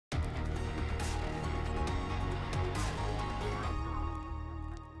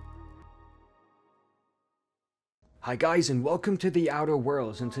Hi guys, and welcome to the Outer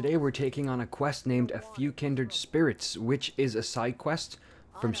Worlds, and today we're taking on a quest named A Few Kindred Spirits, which is a side quest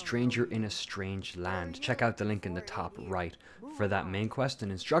from Stranger in a Strange Land. Check out the link in the top right for that main quest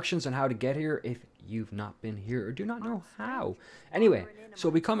and instructions on how to get here if you've not been here or do not know how. Anyway, so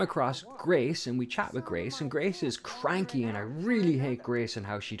we come across Grace and we chat with Grace, and Grace is cranky and I really hate Grace and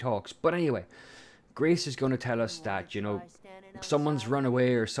how she talks. But anyway, Grace is going to tell us that, you know, someone's run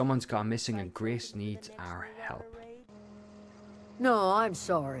away or someone's gone missing and Grace needs our help. No, I'm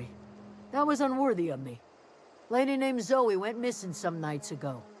sorry. That was unworthy of me. Lady named Zoe went missing some nights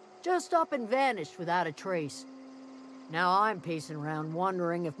ago. Just up and vanished without a trace. Now I'm pacing around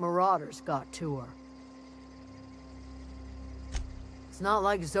wondering if marauders got to her. It's not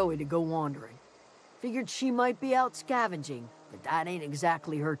like Zoe to go wandering. Figured she might be out scavenging, but that ain't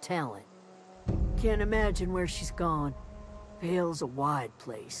exactly her talent. Can't imagine where she's gone. Vale's a wide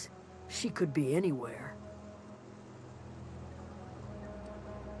place. She could be anywhere.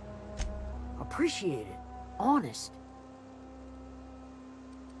 Appreciate it. Honest.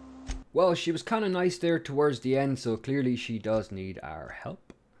 Well, she was kind of nice there towards the end, so clearly she does need our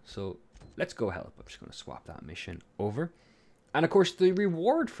help. So let's go help. I'm just going to swap that mission over. And of course, the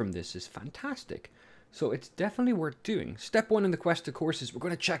reward from this is fantastic. So it's definitely worth doing. Step 1 in the quest, of course, is we're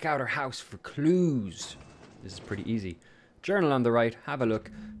going to check out her house for clues. This is pretty easy. Journal on the right, have a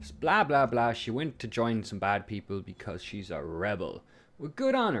look. Blah, blah, blah. She went to join some bad people because she's a rebel. Well,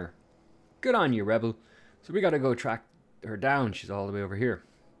 good on her. Good on you, rebel. So we got to go track her down. She's all the way over here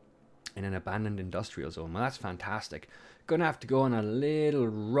in an abandoned industrial zone. Well, that's fantastic. Gonna have to go on a little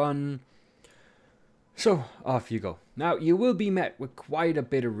run. So off you go. Now, you will be met with quite a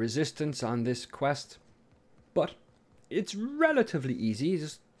bit of resistance on this quest, but it's relatively easy.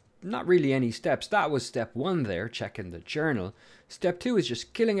 Just not really any steps. That was step 1 there, checking the journal. Step 2 is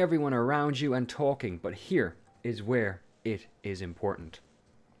just killing everyone around you and talking, but here is where it is important.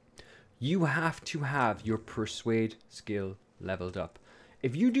 You have to have your persuade skill leveled up.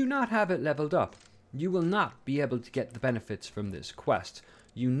 If you do not have it leveled up, you will not be able to get the benefits from this quest.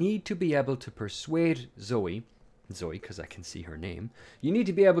 You need to be able to persuade Zoe, because I can see her name, you need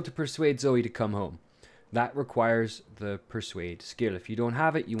to be able to persuade Zoe to come home. That requires the persuade skill. If you don't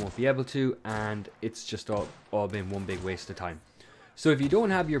have it, you won't be able to, and it's just all been one big waste of time. So if you don't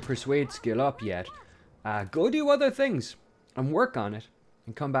have your persuade skill up yet, go do other things and work on it.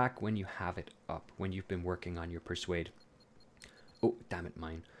 And come back when you have it up, when you've been working on your persuade. Oh, damn it,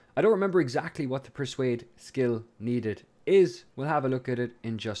 mine. I don't remember exactly what the persuade skill needed is. We'll have a look at it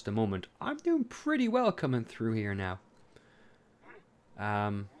in just a moment. I'm doing pretty well coming through here now.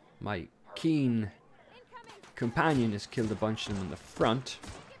 My keen companion has killed a bunch of them in the front.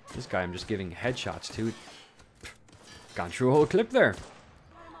 This guy I'm just giving headshots to. Gone through a whole clip there.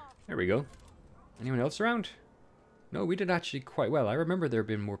 There we go. Anyone else around? No, we did actually quite well. I remember there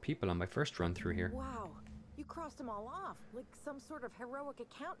being more people on my first run through here. Wow, you crossed them all off, like some sort of heroic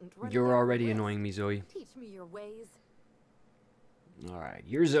accountant. You're already annoying me, Zoe. Teach me your ways. Alright,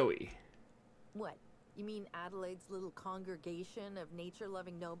 you're Zoe. What? You mean Adelaide's little congregation of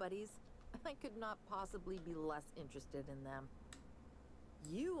nature-loving nobodies? I could not possibly be less interested in them.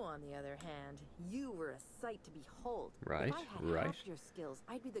 You, on the other hand, you were a sight to behold. Right, if I had right. half your skills,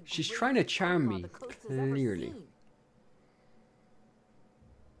 I'd be the She's trying to charm me, the coast has ever clearly. seen.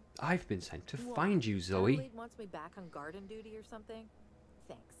 I've been sent to What? find you, Zoe. Adelaide wants me back on garden duty or something?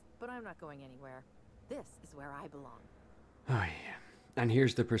 Thanks, but I'm not going anywhere. This is where I belong. Oh, yeah. And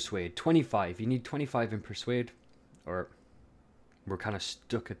here's the persuade. 25. You need 25 in persuade, or we're kind of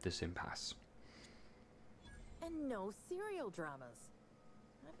stuck at this impasse. And no serial dramas.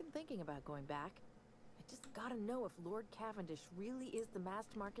 I've been thinking about going back. I just gotta know if Lord Cavendish really is the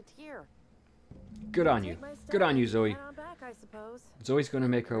masked marketeer. Good on you. Good on you, Zoe. Back, I suppose. Zoe's going to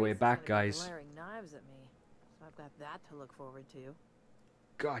make her way back, guys. Glaring knives at me, so I've got that to look forward to.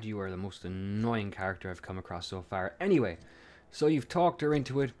 God, you are the most annoying character I've come across so far. Anyway, so you've talked her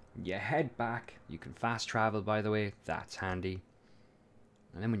into it. You head back. You can fast travel, by the way. That's handy.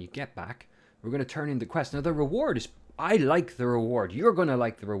 And then when you get back, we're going to turn in the quest. Now, the reward is... I like the reward. You're going to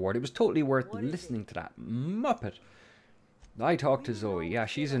like the reward. It was totally worth listening to that muppet. I talked to Zoe. Yeah,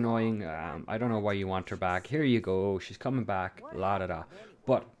 she's annoying. I don't know why you want her back. Here you go. She's coming back. La da da.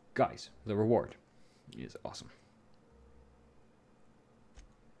 But, guys, the reward is awesome.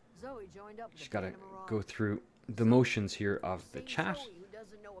 She's got to go through the motions here of the chat.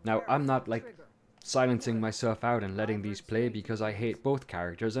 Now, I'm not, like, silencing myself out and letting these play because I hate both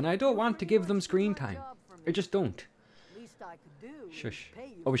characters and I don't want to give them screen time. I just don't. Shush.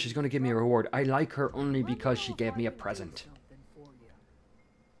 Oh, she's going to give me a reward. I like her only because she gave me a present.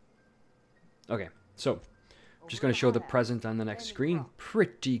 Okay, so Just going to show the present on the next screen.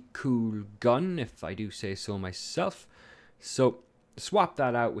 Pretty cool gun, if I do say so myself. So swap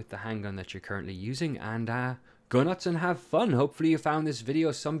that out with the handgun that you're currently using, and go nuts and have fun. Hopefully you found this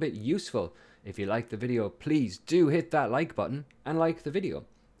video some bit useful. If you liked the video, please do hit that like button and like the video.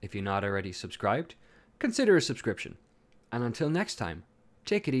 If you're not already subscribed, consider a subscription. And until next time,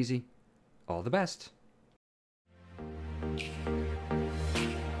 take it easy. All the best.